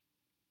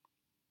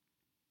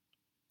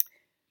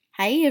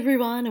Hey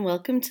everyone, and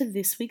welcome to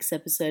this week's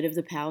episode of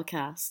the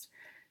Powercast.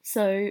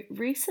 So,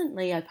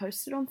 recently I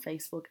posted on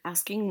Facebook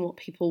asking what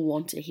people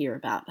want to hear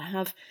about. I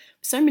have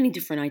so many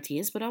different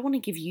ideas, but I want to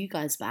give you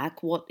guys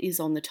back what is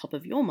on the top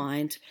of your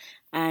mind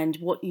and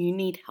what you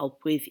need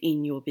help with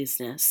in your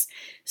business.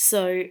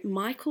 So,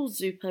 Michael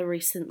Zupa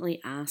recently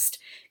asked,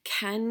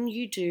 can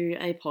you do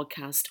a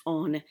podcast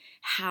on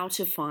how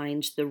to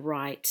find the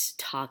right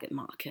target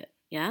market?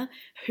 Yeah,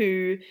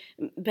 who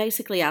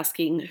basically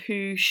asking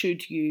who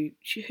should you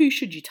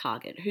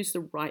target? Who's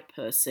the right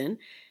person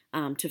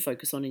to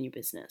focus on in your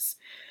business?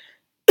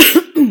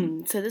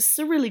 So this is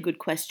a really good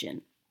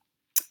question,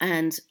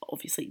 and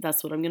obviously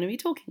that's what I'm going to be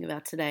talking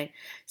about today.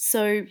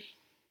 So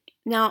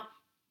now,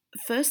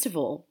 first of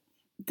all,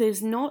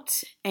 there's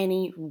not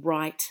any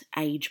right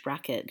age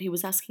bracket. He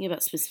was asking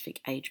about specific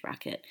age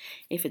bracket,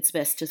 if it's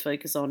best to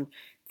focus on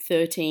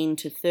 13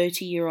 to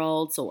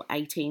 30-year-olds or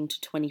 18 to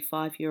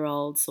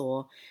 25-year-olds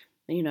or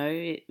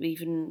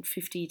even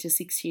 50 to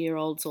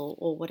 60-year-olds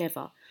or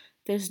whatever.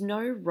 There's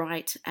no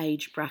right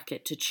age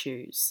bracket to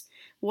choose.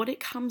 What it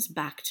comes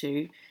back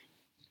to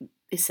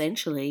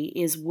essentially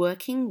is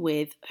working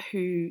with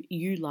who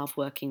you love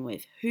working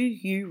with, who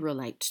you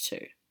relate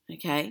to.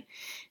 Okay?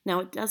 Now,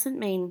 it doesn't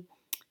mean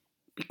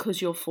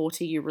because you're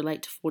 40, you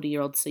relate to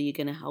 40-year-olds, so you're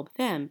going to help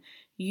them.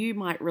 You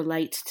might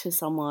relate to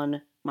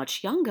someone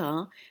much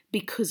younger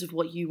because of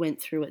what you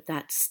went through at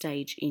that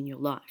stage in your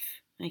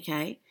life.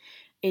 Okay?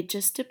 It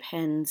just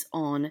depends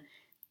on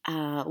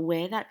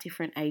where that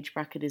different age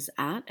bracket is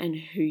at and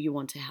who you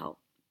want to help.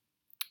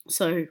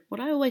 So,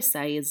 what I always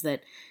say is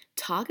that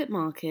target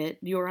market,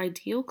 your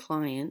ideal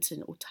client,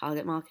 or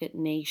target market,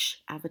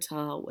 niche,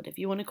 avatar, whatever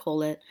you want to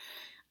call it,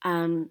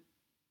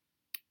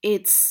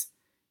 it's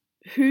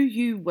who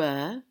you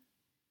were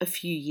a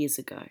few years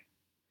ago.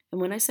 And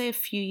when I say a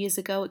few years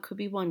ago, it could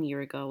be 1 year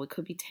ago, it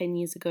could be 10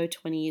 years ago,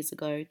 20 years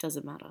ago, it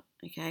doesn't matter,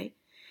 okay?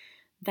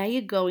 They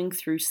are going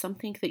through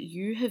something that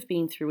you have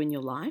been through in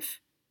your life,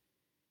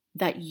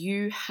 that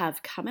you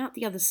have come out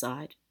the other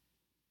side,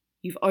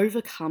 you've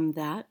overcome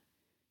that,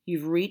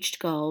 you've reached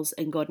goals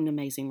and gotten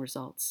amazing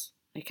results,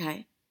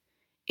 okay?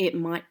 It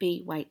might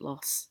be weight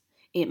loss.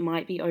 It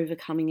might be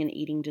overcoming an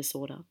eating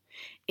disorder.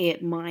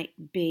 It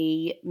might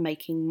be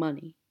making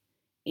money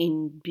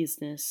in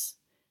business.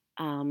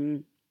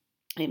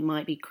 It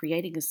might be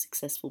creating a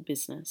successful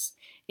business.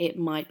 It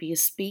might be a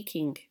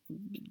speaking.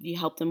 You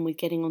help them with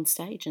getting on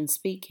stage and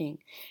speaking.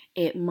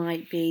 It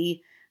might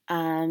be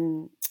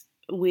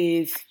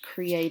with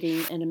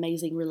creating an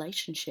amazing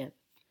relationship.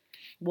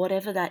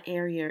 Whatever that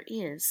area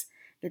is,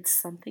 it's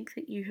something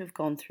that you have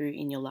gone through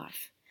in your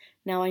life.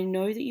 Now, I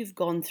know that you've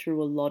gone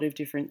through a lot of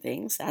different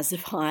things, as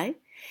have I,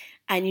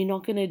 and you're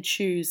not going to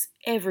choose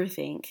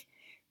everything.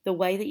 The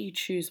way that you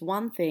choose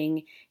one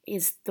thing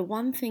is the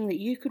one thing that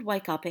you could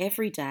wake up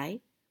every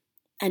day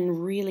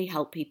and really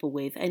help people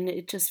with, and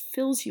it just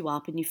fills you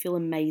up and you feel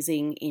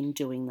amazing in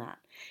doing that.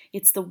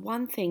 It's the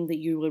one thing that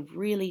you are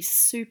really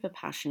super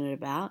passionate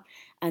about,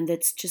 and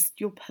that's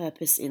just your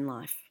purpose in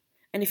life.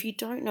 And if you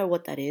don't know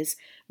what that is,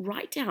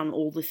 write down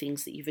all the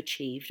things that you've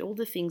achieved, all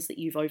the things that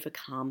you've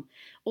overcome,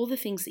 all the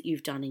things that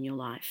you've done in your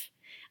life,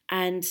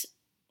 and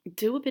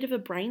do a bit of a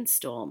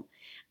brainstorm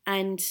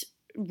and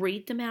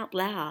read them out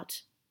loud.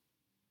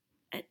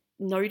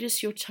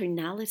 Notice your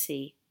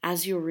tonality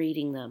as you're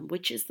reading them.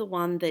 Which is the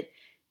one that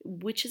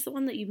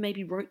you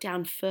maybe wrote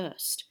down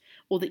first,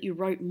 or that you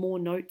wrote more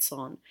notes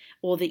on,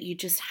 or that you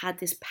just had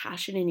this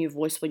passion in your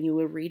voice when you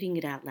were reading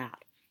it out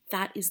loud.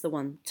 That is the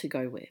one to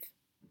go with.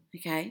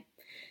 Okay?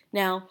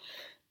 Now,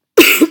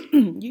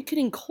 you can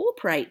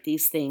incorporate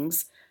these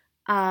things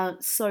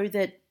so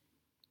that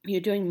you're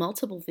doing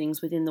multiple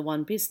things within the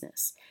one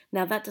business.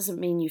 Now, that doesn't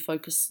mean you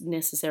focus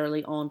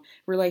necessarily on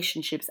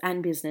relationships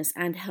and business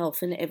and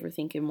health and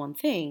everything in one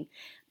thing.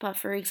 But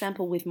for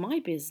example, with my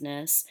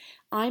business,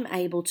 I'm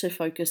able to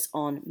focus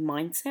on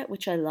mindset,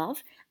 which I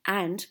love,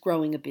 and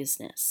growing a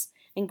business.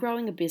 And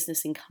growing a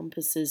business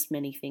encompasses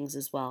many things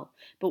as well.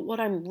 But what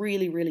I'm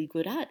really, really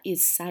good at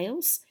is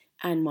sales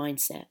and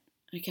mindset.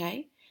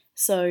 Okay?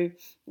 So,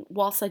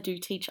 whilst I do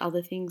teach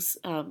other things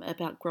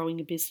about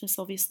growing a business,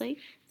 obviously,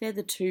 they're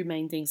the two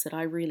main things that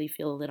I really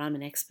feel that I'm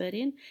an expert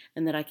in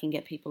and that I can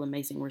get people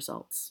amazing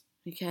results.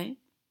 Okay?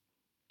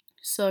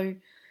 So,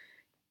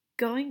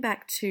 going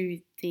back to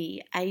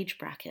the age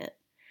bracket,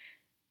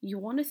 you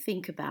want to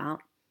think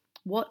about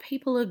what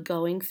people are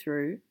going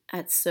through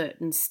at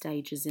certain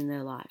stages in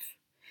their life.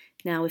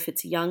 Now, if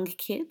it's young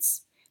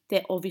kids,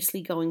 they're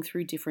obviously going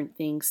through different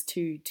things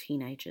to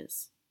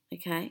teenagers.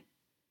 Okay?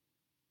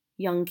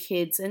 Young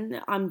kids, and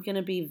I'm going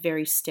to be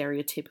very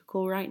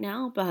stereotypical right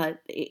now,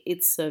 but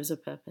it serves a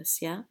purpose,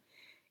 yeah?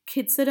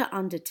 Kids that are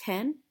under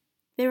 10,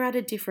 they're at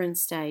a different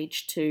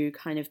stage to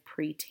kind of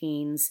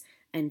pre-teens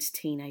and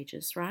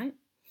teenagers, right?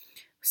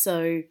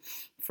 So,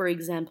 for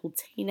example,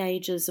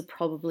 teenagers are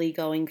probably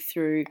going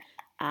through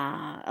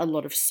a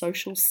lot of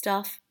social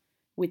stuff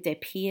with their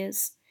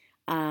peers,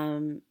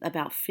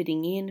 about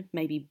fitting in,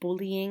 maybe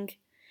bullying,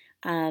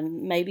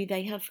 maybe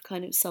they have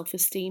kind of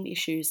self-esteem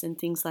issues and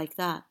things like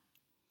that.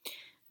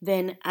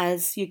 Then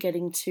as you're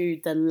getting to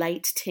the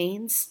late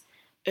teens,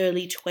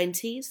 early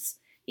 20s,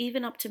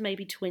 even up to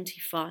maybe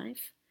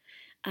 25,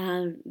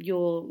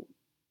 you're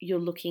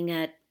looking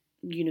at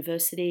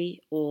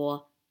university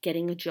or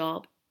getting a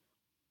job,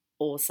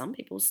 or some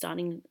people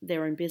starting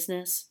their own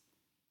business.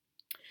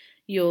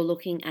 You're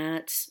looking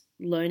at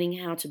learning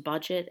how to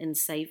budget and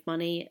save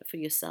money for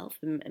yourself,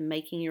 and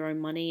making your own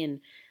money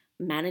and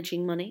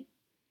managing money.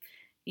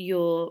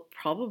 You're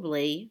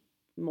probably,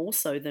 more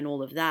so than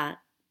all of that,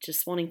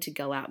 just wanting to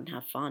go out and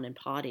have fun and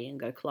party and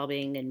go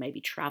clubbing and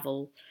maybe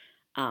travel,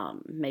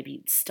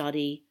 maybe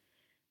study.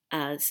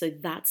 So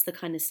that's the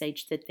kind of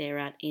stage that they're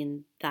at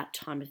in that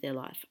time of their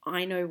life.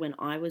 I know when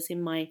I was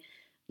in my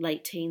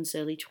late teens,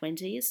 early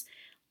 20s,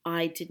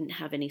 I didn't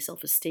have any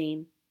self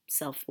esteem,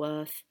 self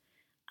worth.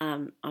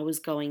 I was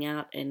going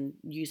out and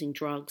using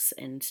drugs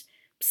and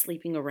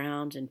sleeping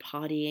around and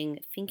partying,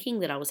 thinking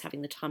that I was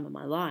having the time of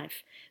my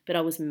life, but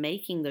I was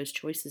making those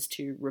choices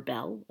to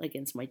rebel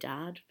against my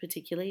dad,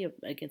 particularly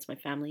against my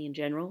family in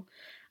general.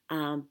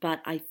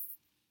 But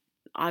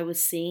I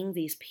was seeing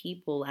these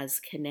people as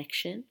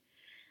connection,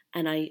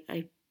 and I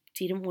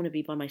didn't want to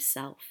be by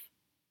myself.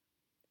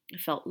 I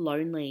felt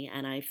lonely,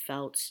 and I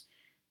felt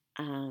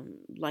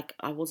like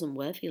I wasn't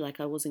worthy, like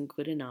I wasn't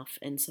good enough.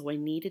 And so I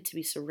needed to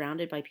be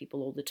surrounded by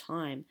people all the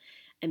time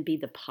and be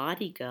the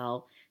party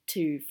girl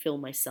to fill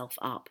myself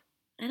up.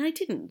 And I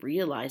didn't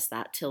realize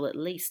that till at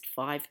least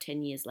 5,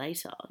 10 years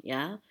later.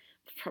 Yeah,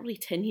 probably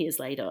 10 years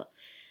later.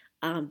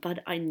 But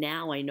I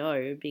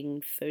know,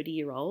 being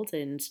 30-year old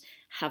and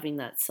having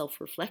that self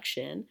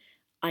reflection,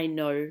 I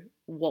know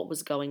what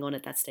was going on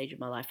at that stage of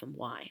my life and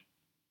why.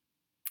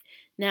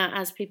 Now,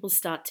 as people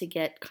start to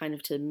get kind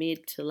of to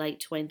mid to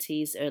late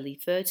 20s, early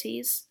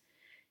 30s,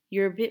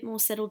 you're a bit more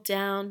settled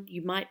down.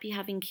 You might be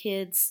having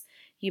kids.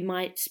 You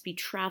might be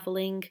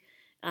traveling.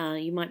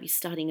 You might be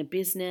starting a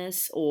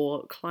business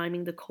or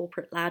climbing the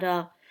corporate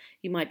ladder.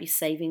 You might be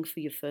saving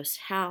for your first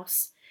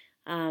house.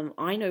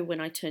 I know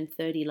when I turned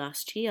 30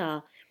 last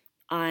year,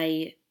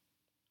 I,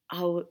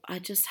 I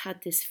just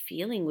had this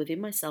feeling within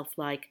myself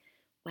like,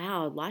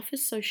 wow, life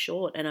is so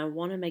short and I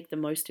want to make the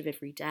most of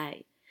every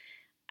day.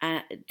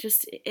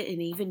 Just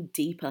an even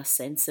deeper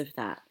sense of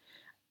that.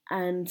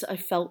 And I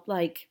felt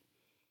like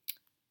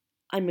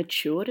I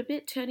matured a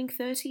bit turning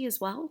 30 as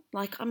well.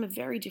 Like, I'm a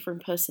very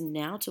different person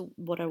now to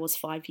what I was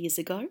 5 years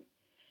ago.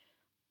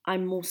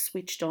 I'm more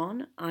switched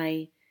on.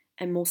 I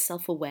am more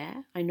self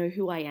aware. I know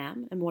who I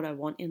am and what I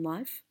want in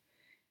life.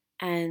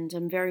 And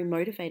I'm very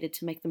motivated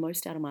to make the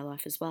most out of my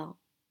life as well.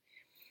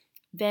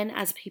 Then,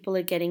 as people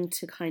are getting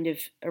to kind of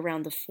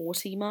around the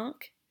 40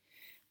 mark,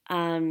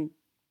 um,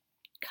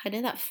 kind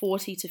of that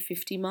 40 to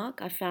 50 mark,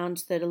 I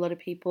found that a lot of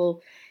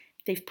people,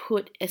 they've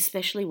put,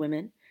 especially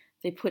women,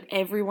 they put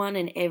everyone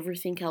and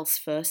everything else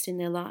first in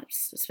their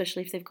lives,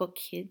 especially if they've got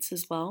kids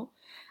as well.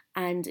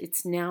 And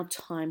it's now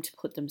time to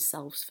put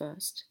themselves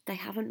first. They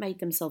haven't made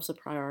themselves a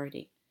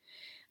priority.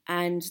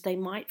 And they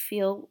might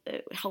feel,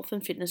 health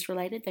and fitness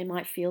related, they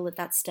might feel at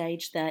that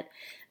stage that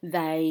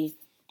they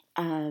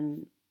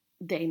um,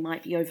 they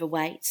might be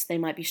overweight, they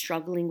might be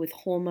struggling with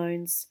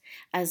hormones.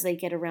 As they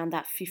get around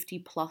that 50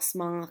 plus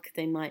mark,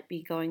 they might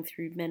be going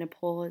through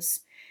menopause.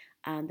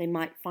 They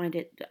might find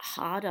it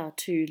harder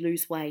to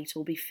lose weight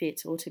or be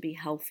fit or to be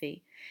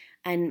healthy,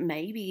 and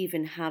maybe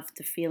even have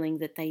the feeling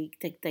that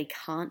they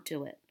can't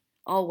do it.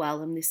 Oh,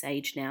 well, I'm this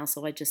age now,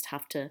 so I just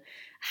have to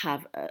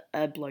have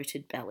a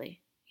bloated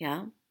belly.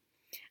 Yeah.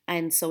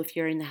 And so, if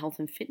you're in the health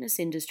and fitness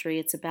industry,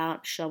 it's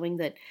about showing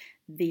that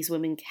these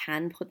women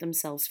can put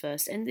themselves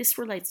first. And this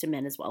relates to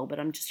men as well, but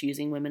I'm just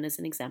using women as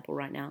an example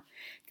right now.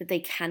 That they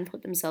can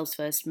put themselves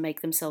first,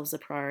 make themselves a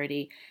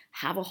priority,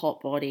 have a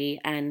hot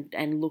body, and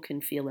look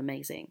and feel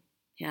amazing.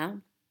 Yeah.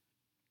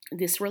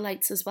 This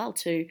relates as well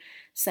to,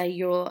 say,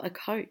 you're a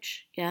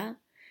coach. Yeah.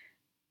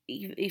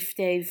 If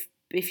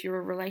you're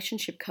a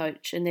relationship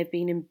coach and they've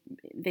been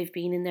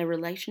in their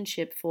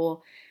relationship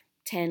for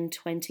 10,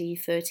 20,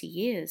 30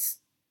 years,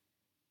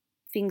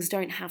 things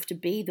don't have to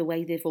be the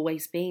way they've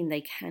always been.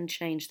 They can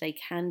change. They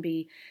can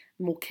be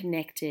more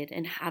connected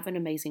and have an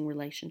amazing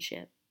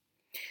relationship.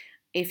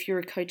 If you're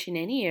a coach in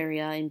any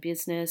area, in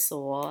business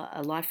or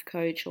a life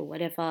coach or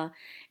whatever,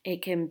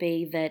 it can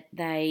be that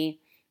they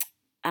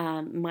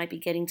might be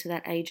getting to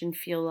that age and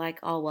feel like,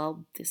 oh,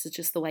 well, this is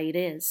just the way it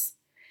is.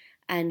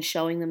 And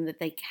showing them that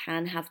they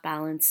can have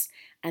balance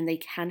and they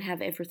can have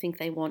everything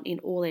they want in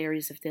all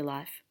areas of their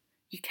life.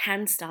 You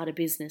can start a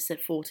business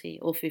at 40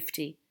 or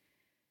 50.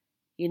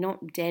 You're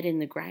not dead in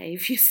the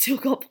grave. You've still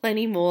got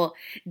plenty more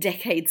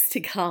decades to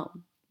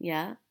come.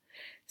 Yeah.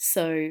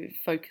 So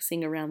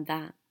focusing around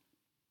that.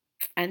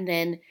 And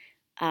then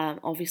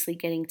obviously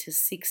getting to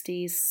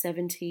 60s,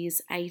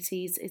 70s,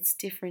 80s, it's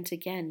different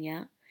again.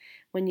 Yeah.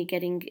 When you're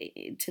getting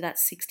to that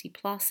 60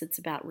 plus, it's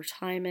about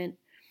retirement.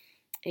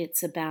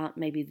 It's about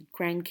maybe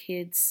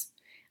grandkids.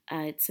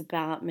 It's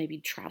about maybe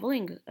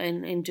traveling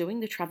and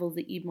doing the travel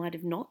that you might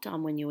have not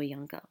done when you were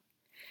younger.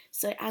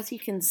 So as you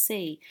can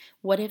see,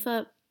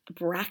 whatever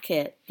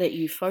bracket that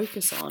you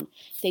focus on,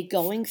 they're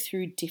going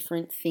through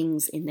different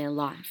things in their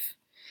life.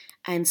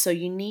 And so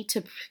you need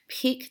to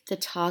pick the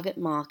target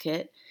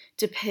market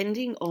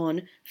depending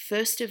on,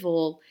 first of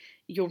all,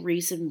 your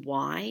reason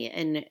why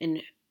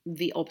and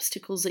the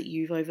obstacles that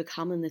you've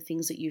overcome and the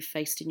things that you've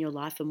faced in your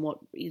life and what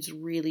is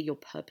really your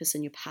purpose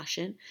and your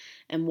passion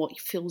and what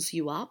fills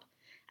you up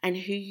and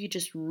who you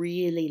just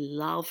really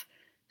love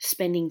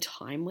spending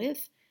time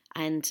with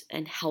and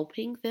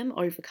helping them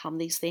overcome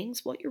these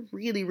things, what you're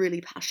really,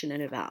 really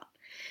passionate about.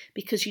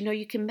 Because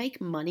you can make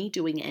money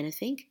doing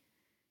anything,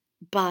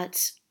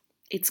 but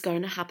it's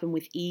going to happen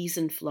with ease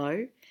and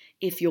flow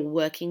if you're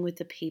working with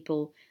the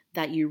people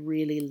that you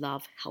really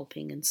love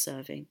helping and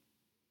serving.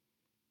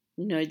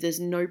 There's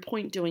no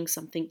point doing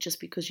something just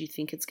because you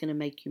think it's going to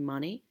make you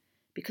money,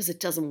 because it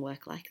doesn't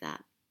work like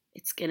that.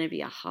 It's going to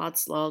be a hard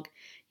slog.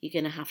 You're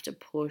going to have to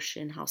push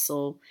and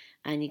hustle,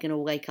 and you're going to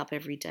wake up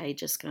every day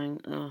just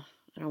going, oh,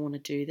 I don't want to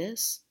do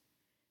this.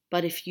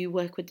 But if you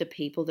work with the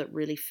people that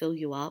really fill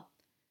you up,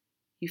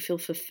 you feel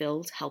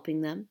fulfilled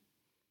helping them,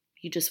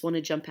 you just want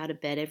to jump out of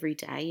bed every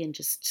day and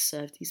just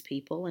serve these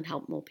people and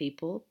help more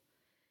people,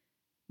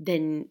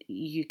 then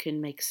you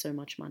can make so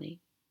much money.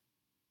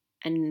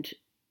 And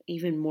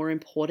even more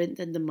important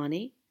than the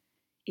money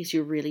is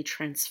you're really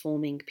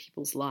transforming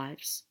people's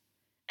lives,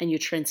 and you're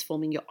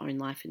transforming your own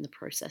life in the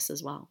process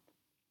as well.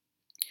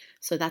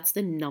 So that's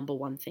the number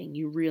one thing.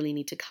 You really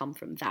need to come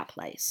from that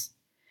place.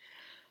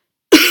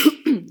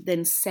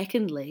 Then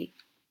secondly,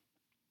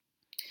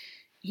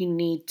 you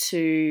need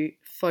to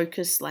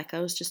focus, like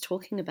I was just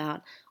talking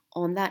about,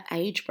 on that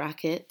age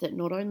bracket that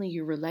not only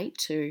you relate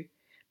to,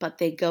 but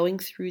they're going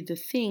through the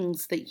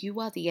things that you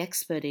are the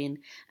expert in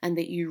and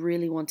that you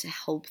really want to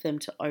help them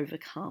to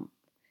overcome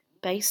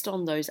based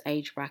on those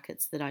age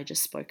brackets that I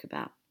just spoke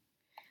about.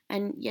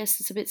 And yes,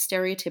 it's a bit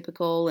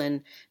stereotypical,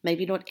 and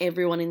maybe not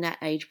everyone in that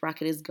age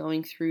bracket is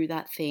going through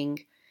that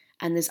thing.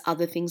 And there's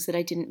other things that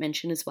I didn't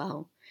mention as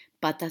well,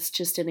 but that's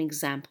just an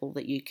example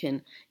that you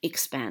can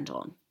expand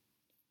on.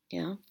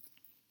 Yeah.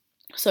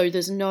 So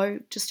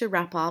just to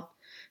wrap up,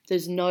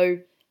 there's no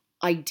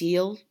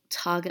ideal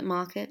target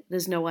market.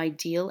 There's no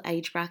ideal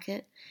age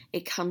bracket.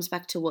 It comes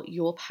back to what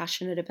you're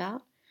passionate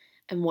about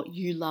and what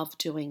you love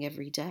doing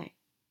every day.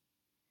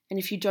 And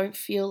if you don't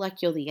feel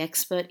like you're the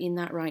expert in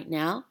that right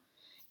now,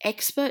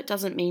 expert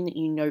doesn't mean that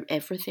you know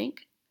everything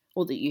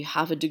or that you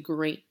have a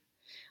degree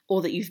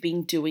or that you've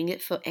been doing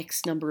it for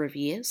X number of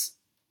years.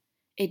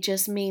 It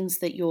just means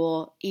that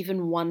you're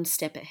even one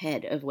step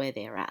ahead of where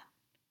they're at.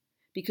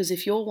 Because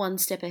if you're one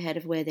step ahead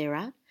of where they're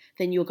at,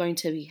 then you're going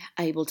to be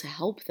able to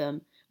help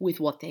them with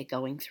what they're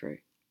going through.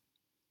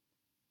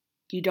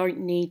 You don't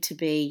need to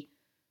be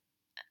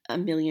a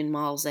million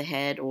miles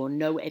ahead or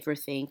know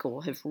everything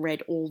or have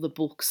read all the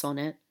books on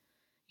it.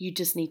 You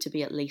just need to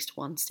be at least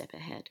one step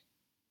ahead.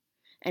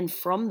 And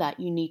from that,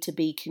 you need to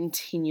be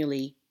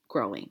continually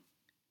growing,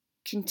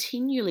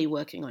 continually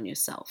working on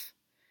yourself.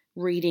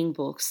 Reading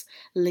books,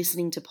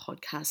 listening to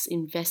podcasts,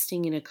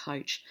 investing in a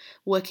coach,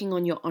 working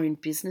on your own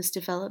business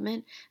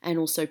development and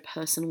also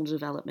personal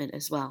development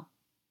as well.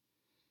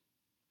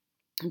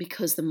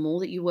 Because the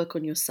more that you work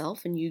on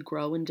yourself and you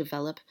grow and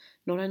develop,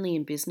 not only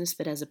in business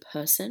but as a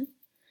person,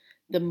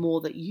 the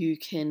more that you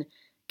can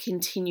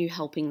continue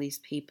helping these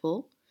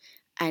people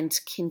and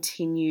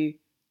continue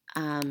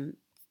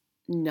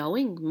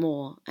knowing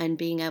more and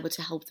being able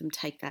to help them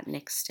take that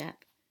next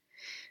step.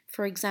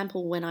 For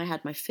example, when I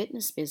had my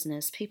fitness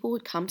business, people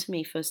would come to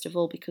me, first of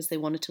all, because they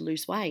wanted to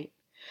lose weight.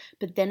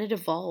 But then it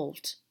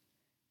evolved.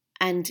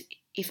 And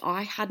if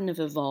I hadn't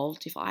have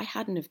evolved, if I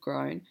hadn't have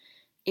grown,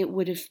 it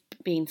would have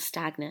been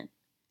stagnant.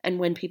 And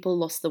when people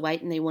lost the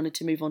weight and they wanted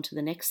to move on to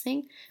the next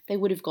thing, they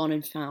would have gone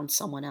and found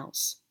someone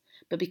else.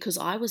 But because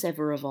I was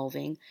ever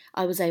evolving,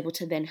 I was able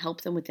to then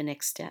help them with the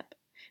next step,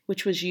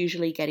 which was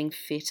usually getting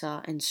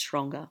fitter and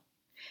stronger.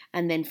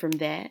 And then from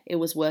there, it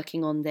was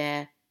working on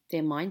their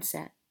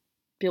mindset,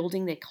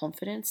 building their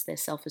confidence, their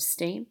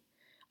self-esteem,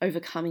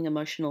 overcoming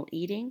emotional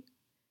eating,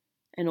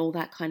 and all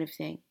that kind of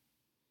thing.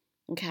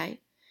 Okay?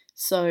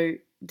 So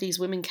these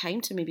women came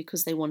to me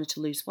because they wanted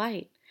to lose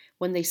weight.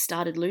 When they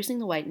started losing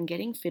the weight and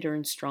getting fitter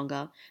and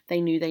stronger,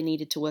 they knew they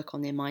needed to work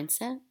on their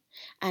mindset.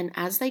 And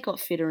as they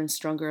got fitter and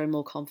stronger and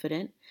more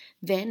confident,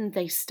 then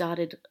they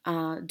started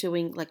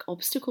doing like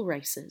obstacle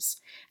races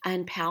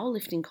and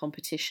powerlifting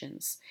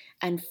competitions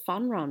and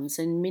fun runs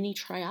and mini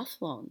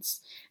triathlons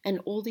and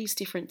all these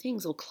different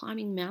things, or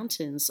climbing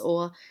mountains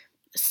or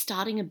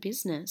starting a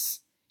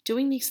business,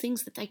 doing these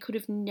things that they could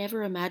have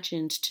never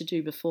imagined to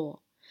do before.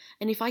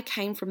 And if I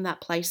came from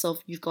that place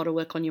of you've got to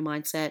work on your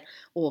mindset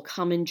or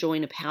come and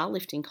join a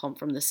powerlifting comp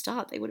from the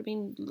start, they would have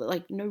been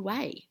like, no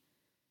way.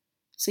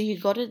 So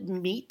you've got to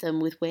meet them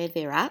with where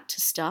they're at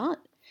to start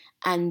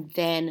and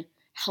then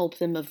help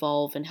them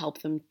evolve and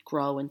help them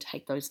grow and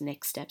take those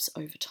next steps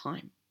over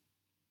time.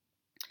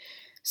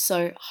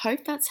 So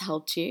hope that's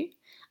helped you.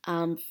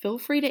 Feel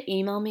free to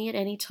email me at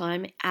any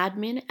time,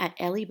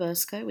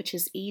 admin@ellieburscough, which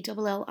is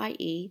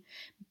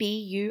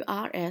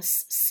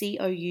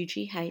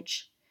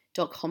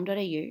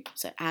ELLIEBURSCOUGH.com.au.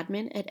 So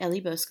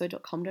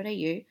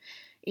admin@ellieburscough.com.au.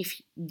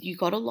 if you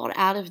got a lot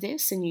out of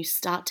this and you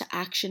start to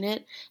action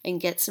it and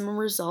get some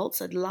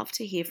results, I'd love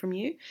to hear from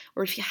you.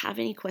 Or if you have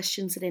any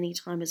questions at any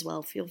time as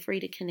well, feel free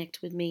to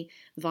connect with me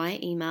via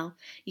email.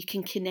 You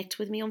can connect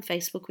with me on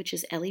Facebook, which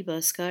is Ellie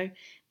Bursco.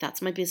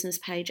 That's my business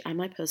page and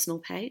my personal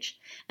page.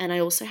 And I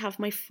also have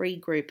my free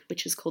group,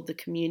 which is called the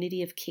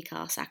Community of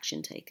Kick-Ass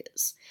Action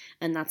Takers.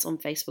 And that's on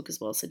Facebook as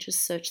well. So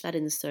just search that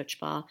in the search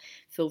bar.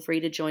 Feel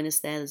free to join us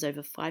there. There's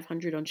over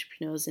 500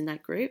 entrepreneurs in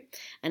that group.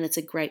 And it's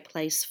a great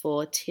place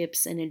for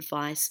tips and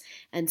advice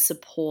and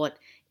support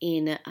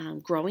in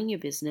growing your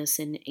business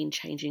and in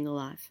changing your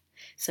life.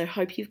 So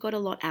hope you've got a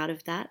lot out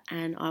of that,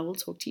 and I will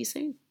talk to you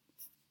soon.